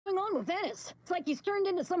wrong with Ennis? It's like he's turned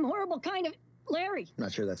into some horrible kind of Larry.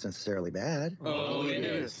 Not sure that's necessarily bad. Oh, it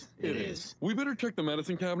is. It is. We better check the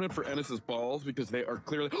medicine cabinet for Ennis's balls because they are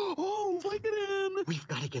clearly... Oh, Vicodin! We've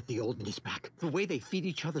got to get the oldnies back. The way they feed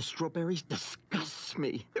each other strawberries disgusts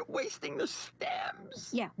me. They're wasting the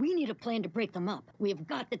stems. Yeah, we need a plan to break them up. We've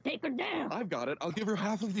got to take her down. I've got it. I'll give her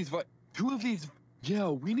half of these 2 of these... Yeah,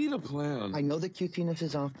 we need a plan. I know the cuteness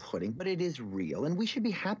is off-putting, but it is real, and we should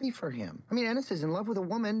be happy for him. I mean, Ennis is in love with a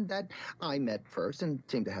woman that I met first and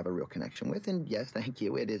seemed to have a real connection with, and yes, thank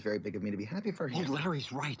you, it is very big of me to be happy for him. Oh,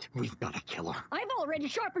 Larry's right. We've got to kill her. I've already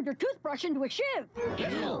sharpened her toothbrush into a shiv.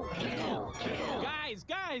 Kill.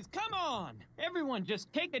 Guys, come on! Everyone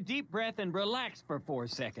just take a deep breath and relax for 4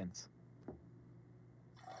 seconds.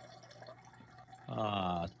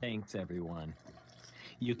 Thanks, everyone.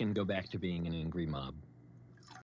 You can go back to being an angry mob.